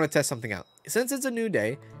real quick, I want to test something out. Since it's a new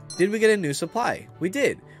day, did we get a new supply? We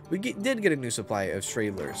did. We did get a new supply of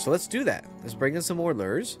stray lures. So let's do that. Let's bring in some more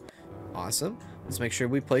lures. Awesome. Let's make sure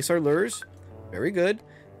we place our lures. Very good.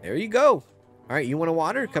 There you go. All right, you want a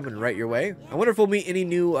water? Coming right your way. I wonder if we'll meet any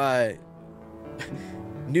new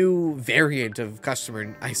new variant of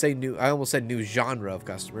customer. I say new. I almost said new genre of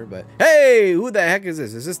customer, but hey, who the heck is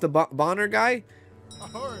this? Is this the Bonner guy?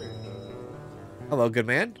 Hello, good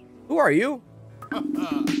man. Who are you?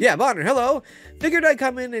 Yeah, Bonner, hello. Figured I'd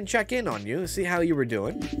come in and check in on you, see how you were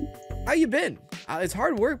doing. How you been? It's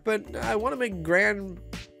hard work, but I want to make Gran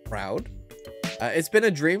proud. It's been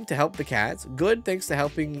a dream to help the cats. Good, thanks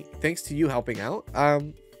to you helping out.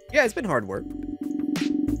 Yeah, it's been hard work.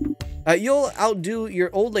 You'll outdo your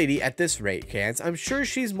old lady at this rate, Cans. I'm sure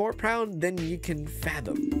she's more proud than you can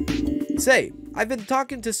fathom. Say, I've been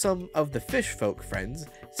talking to some of the fish folk friends.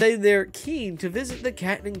 Say they're keen to visit the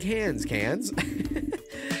Cat and Cans.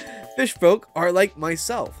 Fish folk are like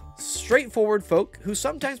myself, straightforward folk who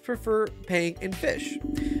sometimes prefer paying in fish.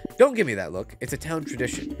 Don't give me that look, it's a town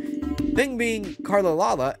tradition. Thing being, Carla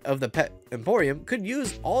Lala of the Pet Emporium could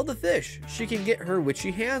use all the fish she can get her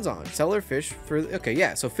witchy hands on. Sell her fish for, okay,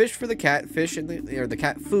 yeah, so fish for the cat, fish in the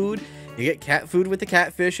cat food. You get cat food with the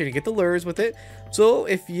catfish and you get the lures with it. So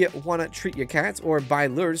if you want to treat your cats or buy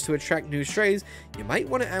lures to attract new strays, you might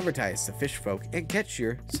want to advertise to fish folk and catch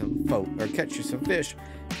you some fish.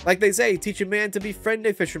 Like they say, teach a man to befriend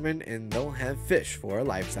a fisherman and they'll have fish for a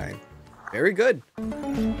lifetime. Very good.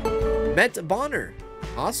 Met Bonner.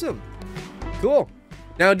 Awesome. Cool.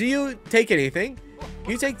 Now, do you take anything?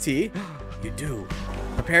 You take tea? You do.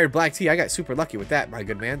 Prepared black tea. I got super lucky with that, my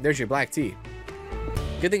good man. There's your black tea.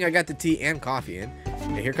 Good thing I got the tea and coffee in.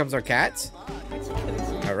 Okay, here comes our cats.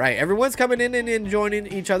 All right, everyone's coming in and joining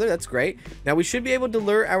each other. That's great. Now, we should be able to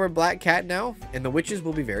lure our black cat now, and the witches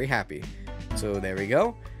will be very happy. So, there we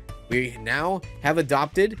go. We now have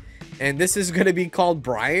adopted, and this is going to be called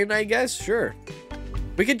Brian, I guess? Sure.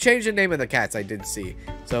 We can change the name of the cats, I did see.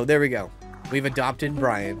 So, there we go. We've adopted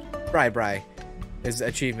Brian. Bri. His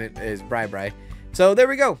achievement is Bri. So, there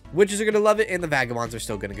we go. Witches are going to love it, and the vagabonds are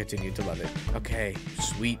still going to continue to love it. Okay,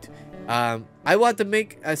 sweet. I will have to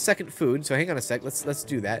make a second food, so hang on a sec. Let's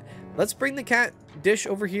do that. Let's bring the cat dish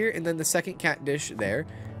over here, and then the second cat dish there.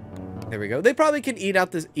 There we go. They probably can eat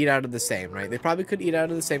out of the same, right? They probably could eat out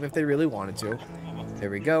of the same if they really wanted to. There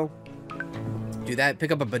we go. Do that.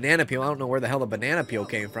 Pick up a banana peel. I don't know where the hell the banana peel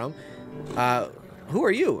came from. Who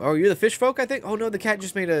are you? Oh, you're the fish folk, I think? Oh, no, the cat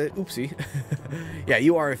just made a oopsie. Yeah,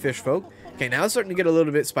 you are a fish folk. Okay, now it's starting to get a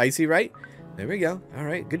little bit spicy, right? There we go. All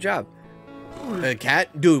right, good job.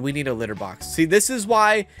 Cat? Dude, we need a litter box. See, this is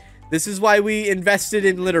why This is why we invested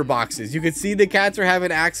in litter boxes. You can see the cats are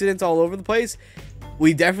having accidents all over the place.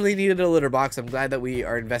 We definitely needed a litter box. I'm glad that we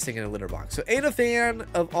are investing in a litter box. So ain't a fan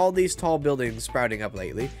of all these tall buildings sprouting up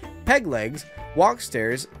lately. Peg legs, walk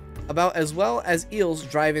stairs, about as well as eels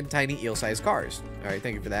drive in tiny eel-sized cars. All right,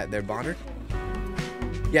 thank you for that there, Bonner.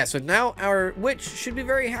 Yeah, so now our witch should be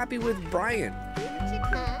very happy with Brian.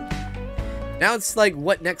 Now it's like,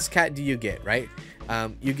 what next cat do you get, right?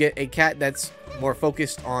 You get a cat that's more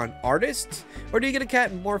focused on artists, or do you get a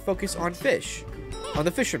cat more focused on fish, on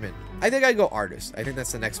the fisherman? I think I go artist. I think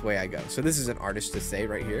that's the next way I go. So this is an artist to say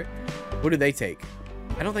right here. What do they take?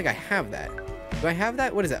 I don't think I have that. Do I have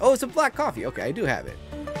that? What is that? Oh, it's a black coffee. Okay, I do have it.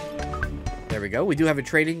 There we go. We do have a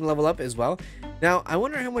trading level up as well. Now, I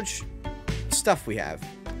wonder how much stuff we have.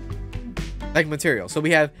 Like material. So we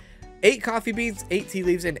have 8 coffee beans, 8 tea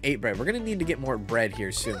leaves, and 8 bread. We're going to need to get more bread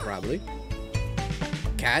here soon, probably.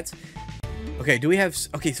 Cats. Okay, do we have...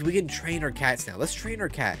 Okay, so we can train our cats now. Let's train our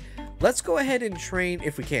cat. Let's go ahead and train,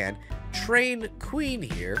 if we can, train Queen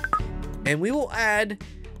here. And we will add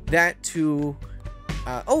that to...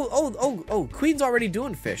 Oh, Queen's already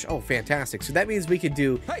doing fish. Oh, fantastic. So that means we could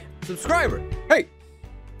do... Hey, subscriber. Hey,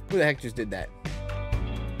 who the heck just did that?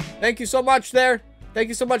 Thank you so much there. Thank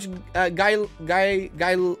you so much, Guy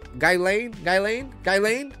Lane.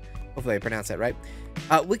 Hopefully I pronounced that right.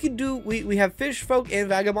 We can do... We have fish folk and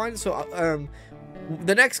vagabond. So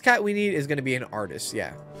the next cat we need is going to be an artist.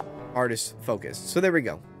 Yeah. Artist focused. So there we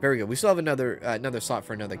go. Very good. We still have another slot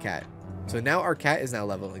for another cat. So now our cat is now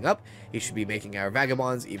leveling up. He should be making our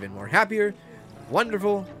vagabonds even more happier.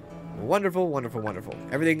 Wonderful. Wonderful, wonderful, wonderful.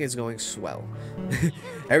 Everything is going swell.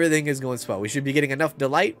 Everything is going swell. We should be getting enough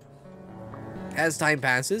delight as time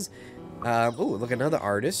passes. Oh, look, another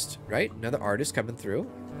artist, right? Another artist coming through.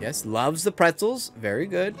 Yes, loves the pretzels. Very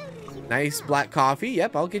good. Nice black coffee.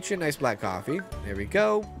 Yep, I'll get you a nice black coffee. There we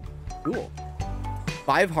go. Cool.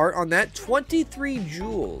 5 heart on that. 23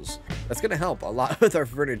 jewels. That's going to help a lot with our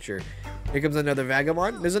furniture. Here comes another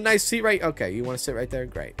vagabond. There's a nice seat right... Okay, you want to sit right there?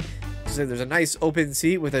 Great. So there's a nice open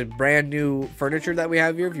seat with a brand new furniture that we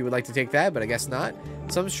have here if you would like to take that, but I guess not.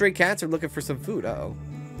 Some stray cats are looking for some food. Uh-oh.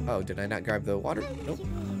 Oh, did I not grab the water? Nope.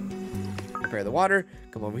 Prepare the water.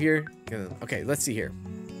 Come over here. Okay, let's see here.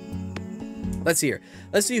 Let's see here.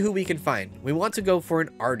 Let's see who we can find. We want to go for an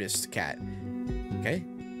artist cat. Okay.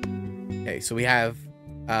 Okay, so we have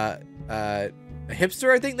a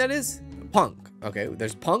hipster, I think that is. Punk. Okay,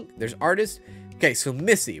 there's Punk. There's artist. Okay, so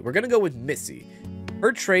Missy. We're going to go with Missy.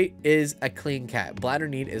 Her trait is a clean cat. Bladder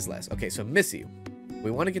need is less. Okay, so Missy. We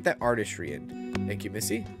want to get that artistry in. Thank you,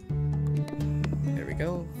 Missy. There we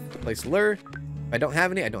go. Place lure. If I don't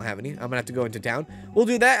have any, I don't have any. I'm going to have to go into town. We'll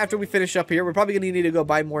do that after we finish up here. We're probably going to need to go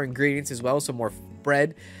buy more ingredients as well. Some more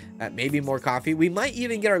bread. Maybe more coffee. We might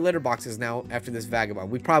even get our litter boxes now after this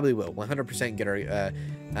vagabond. We probably will 100% get our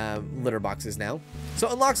litter boxes now. So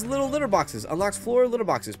unlocks little litter boxes. Unlocks floor litter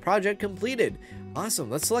boxes. Project completed. Awesome.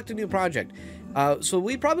 Let's select a new project. So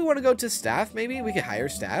we probably want to go to staff. Maybe we could hire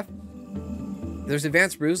staff. There's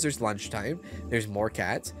advanced brews. There's lunchtime. There's more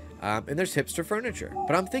cats. And there's hipster furniture.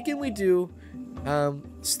 But I'm thinking we do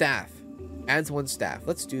staff. Adds 1 staff.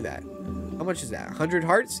 Let's do that. How much is that? 100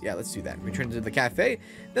 hearts? Yeah, let's do that. Return to the cafe.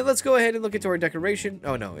 Then let's go ahead and look into our decoration.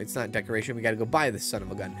 Oh, no, it's not decoration. We got to go buy this son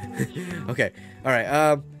of a gun. Okay. All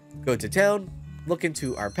right. Go to town. Look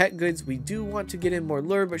into our pet goods. We do want to get in more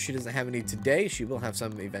lure, but she doesn't have any today. She will have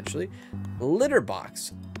some eventually. Litter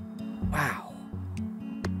box. Wow.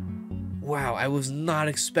 Wow, I was not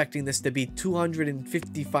expecting this to be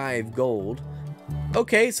 255 gold.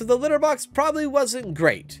 Okay, so the litter box probably wasn't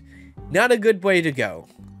great. Not a good way to go.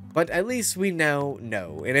 But at least we now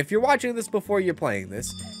know. And if you're watching this before you're playing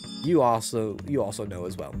this, you also know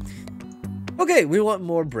as well. Okay, we want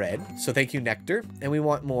more bread. So thank you, Nectar. And we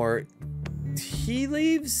want more tea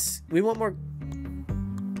leaves. We want more...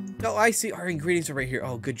 Oh, I see. Our ingredients are right here.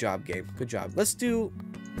 Oh, good job, game. Good job. Let's do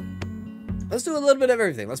a little bit of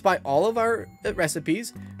everything. Let's buy all of our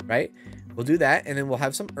recipes, right? We'll do that, and then we'll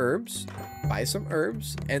have some herbs. Buy some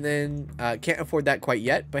herbs, and then can't afford that quite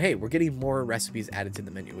yet. But hey, we're getting more recipes added to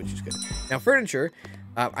the menu, which is good. Now, furniture.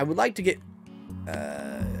 I would like to get...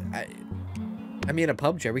 I mean, a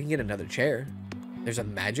pub chair. We can get another chair. There's a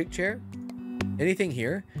magic chair. Anything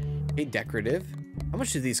here? A decorative. How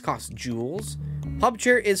much do these cost? Jewels. Pub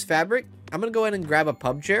chair is fabric. I'm going to go ahead and grab a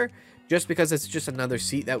pub chair just because it's just another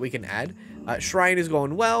seat that we can add. Shrine is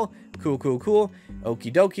going well. Cool, cool, cool.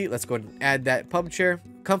 Okie dokie. Let's go ahead and add that pub chair.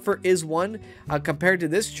 Comfort is 1. Compared to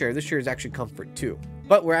this chair is actually comfort 2.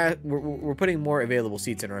 But we're putting more available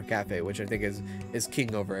seats in our cafe, which I think is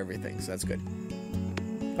king over everything. So that's good.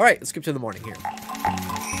 All right, let's skip to the morning here.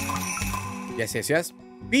 Yes, yes, yes.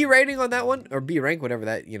 B rating on that one, or B rank, whatever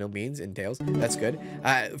that, you know, means, entails. That's good.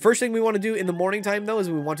 First thing we want to do in the morning time, though, is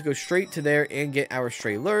we want to go straight to there and get our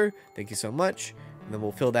stray lure. Thank you so much. And then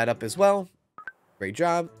we'll fill that up as well. Great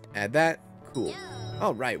job. Add that. Cool.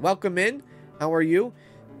 All right. Welcome in. How are you?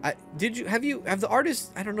 Have the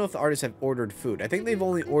artists, I don't know if the artists have ordered food. I think they've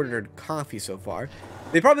only ordered coffee so far.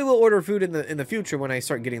 They probably will order food in the future when I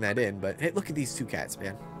start getting that in. But hey, look at these two cats,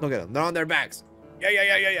 man. Look at them. They're on their backs.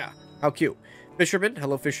 Yeah. How cute. Fisherman.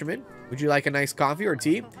 Hello, fisherman. Would you like a nice coffee or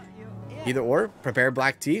tea? Either or. Prepare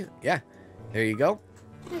black tea. Yeah. There you go.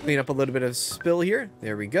 Clean up a little bit of spill here.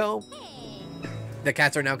 There we go. The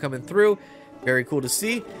cats are now coming through. Very cool to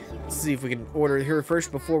see. Let's see if we can order here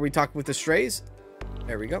first before we talk with the strays.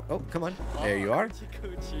 There we go. Oh, come on. There you are.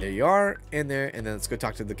 There you are. And there. And then let's go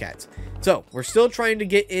talk to the cats. So, we're still trying to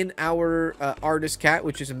get in our artist cat,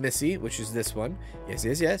 which is a Missy, which is this one.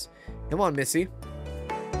 Yes. Come on, Missy.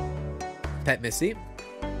 Pet Missy.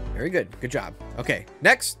 Very good. Good job. Okay.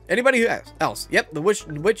 Next. Anybody else? Yep. The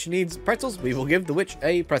witch needs pretzels. We will give the witch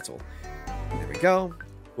a pretzel. There we go.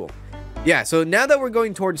 Cool. Yeah. So, now that we're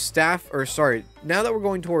going towards staff, or sorry, now that we're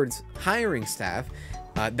going towards hiring staff,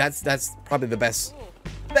 that's probably the best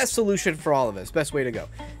solution for all of us. Best way to go.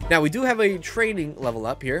 Now, we do have a training level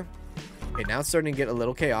up here. Okay, now it's starting to get a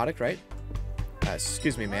little chaotic, right?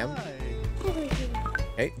 Excuse me, ma'am.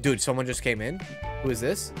 Hey, dude, someone just came in. Who is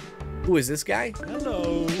this? Who is this guy?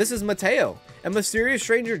 Hello. This is Mateo. A mysterious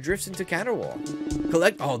stranger drifts into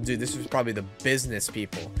Caterwaul. Oh, dude, this is probably the business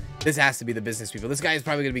people. This has to be the business people. This guy is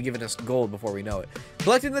probably going to be giving us gold before we know it.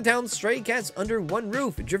 Collecting the town's stray cats under one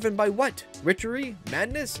roof. Driven by what? Witchery?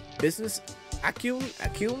 Madness? Business?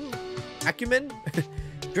 Acumen?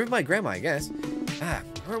 Driven by grandma, I guess.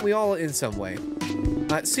 Aren't we all in some way?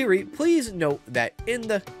 Siri, please note that in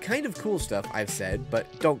the kind of cool stuff I've said,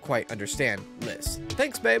 but don't quite understand list.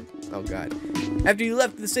 Thanks, babe. Oh, God. After you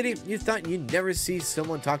left the city, you thought you'd never see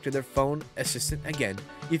someone talk to their phone assistant again.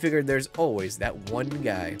 You figured there's always that one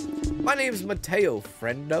guy. My name's Mateo,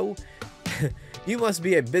 friendo. You must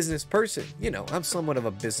be a business person. You know, I'm somewhat of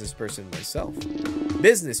a business person myself.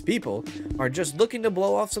 Business people are just looking to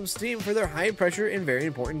blow off some steam for their high pressure and very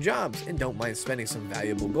important jobs and don't mind spending some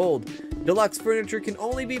valuable gold. Deluxe furniture can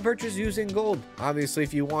only be purchased using gold. Obviously,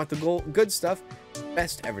 if you want the good stuff,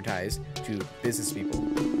 best advertised to business people.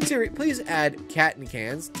 Siri, please add cat and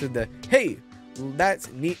cans to the hey,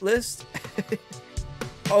 that's neat list.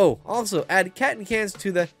 Oh, also add cat and cans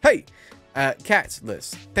to the hey, cats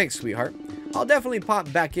list. Thanks, sweetheart. I'll definitely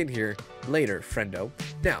pop back in here later, friendo.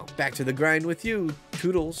 Now, back to the grind with you,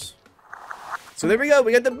 Toodles. So there we go.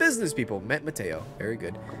 We got the business people. Met Mateo. Very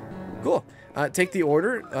good. Cool. Take the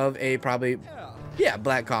order of a probably, yeah,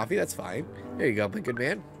 black coffee. That's fine. There you go, my good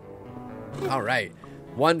man. All right.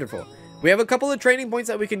 Wonderful. We have a couple of training points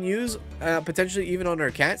that we can use, potentially even on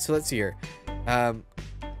our cat. So let's see here.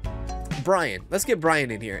 Brian. Let's get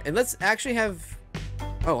Brian in here. And let's actually have...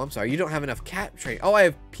 Oh, I'm sorry. You don't have enough cat training. Oh, I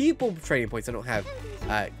have people training points. I don't have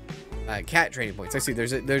cat training points. I see.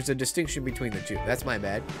 There's a distinction between the two. That's my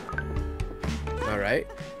bad. All right.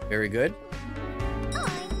 Very good.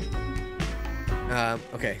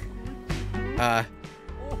 Okay.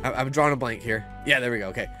 I'm drawing a blank here. Yeah, there we go.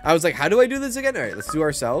 Okay. I was like, how do I do this again? All right, let's do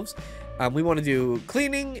ourselves. We want to do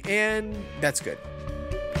cleaning, and that's good.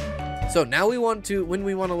 So now we want to, when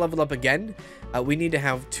we want to level up again, we need to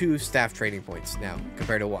have 2 staff training points now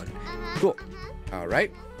compared to 1. Cool. All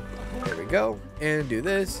right. There we go. And do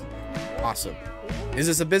this. Awesome. Is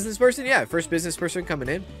this a business person? Yeah, first business person coming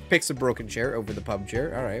in. Picks a broken chair over the pub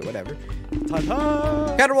chair. All right, whatever.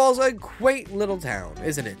 Ta-ta! Caterwaul's a quaint little town,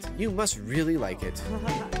 isn't it? You must really like it.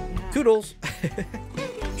 Toodles.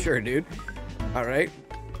 Sure, dude. All right.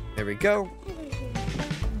 There we go.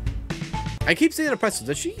 I keep seeing a pretzel.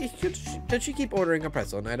 Does she keep ordering a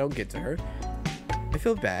pretzel and I don't get to her? I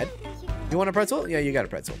feel bad. You want a pretzel? Yeah, you got a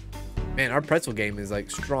pretzel. Man, our pretzel game is like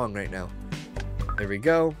strong right now. There we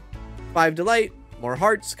go. 5 delight. More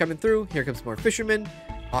hearts coming through. Here comes more fishermen.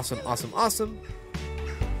 Awesome, awesome, awesome.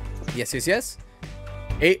 Yes, yes, yes.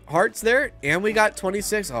 8 hearts there. And we got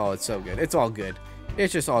 26. Oh, it's so good. It's all good.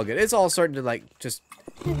 It's just all good. It's all starting to like just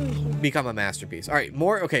become a masterpiece. All right,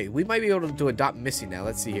 more. Okay, we might be able to adopt Missy now.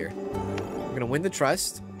 Let's see here. We're going to win the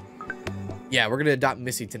trust. Yeah, we're going to adopt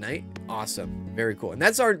Missy tonight. Awesome. Very cool. And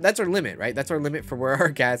that's our limit, right? That's our limit for where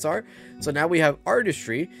our cats are. So now we have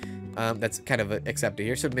artistry. That's kind of accepted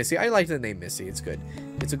here. So Missy, I like the name Missy. It's good.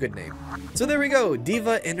 It's a good name. So there we go.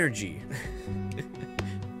 Diva Energy.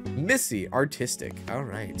 Missy, artistic. All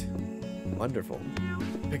right. Wonderful.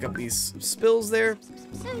 Pick up these spills there.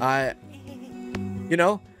 You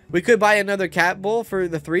know, we could buy another cat bowl for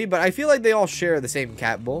the 3, but I feel like they all share the same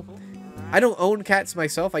cat bowl. I don't own cats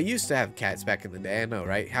myself. I used to have cats back in the day. I know,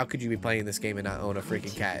 right? How could you be playing this game and not own a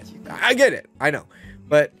freaking cat? I get it. I know.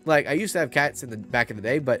 But, like, I used to have cats back in the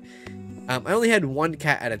day, but I only had one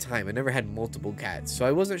cat at a time. I never had multiple cats. So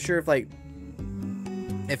I wasn't sure if, like,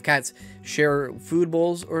 if cats share food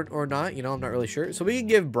bowls or not. You know, I'm not really sure. So we can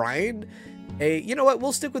give Brian you know what?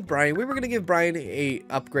 We'll stick with Brian. We were going to give Brian a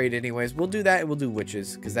upgrade anyways. We'll do that, and we'll do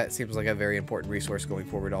witches, because that seems like a very important resource going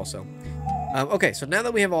forward also. Okay, so now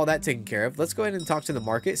that we have all that taken care of, let's go ahead and talk to the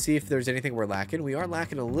market, see if there's anything we're lacking. We are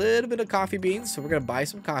lacking a little bit of coffee beans, so we're going to buy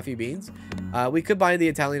some coffee beans. We could buy the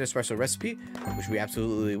Italian espresso recipe, which we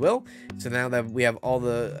absolutely will. So now that we have all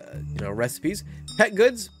the recipes. Pet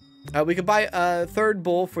goods, we could buy a third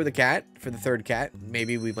bowl for the cat, for the third cat.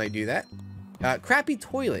 Maybe we might do that. Crappy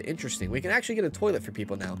toilet. Interesting. We can actually get a toilet for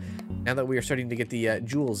people now that we are starting to get the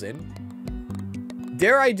jewels in.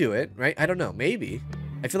 Dare I do it, right? I don't know. Maybe.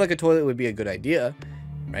 I feel like a toilet would be a good idea,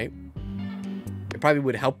 right? It probably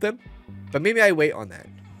would help them, but maybe I wait on that.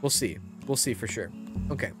 We'll see. We'll see for sure.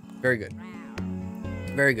 Okay. Very good.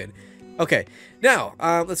 Very good. Okay. Now,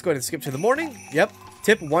 let's go ahead and skip to the morning. Yep.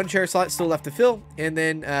 Tip, 1 chair slot still left to fill. And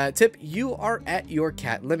then tip, you are at your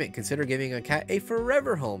cat limit. Consider giving a cat a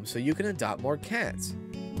forever home so you can adopt more cats.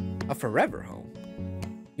 A forever home?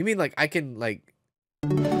 You mean like I can like...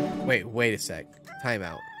 Wait a sec. Time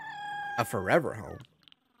out. A forever home?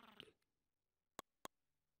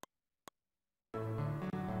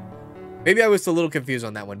 Maybe I was a little confused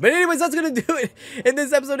on that one. But anyways, that's going to do it in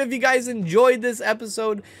this episode. If you guys enjoyed this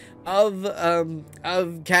episode of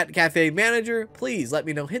Cat Cafe Manager, please let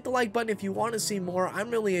me know. Hit the like button if you want to see more.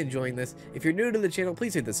 I'm really enjoying this. If you're new to the channel,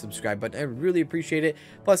 please hit the subscribe button. I really appreciate it.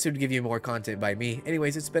 Plus, it would give you more content by me.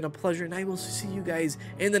 Anyways, it's been a pleasure, and I will see you guys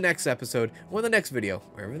in the next episode or the next video,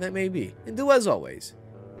 wherever that may be. And do as always,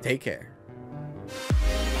 take care.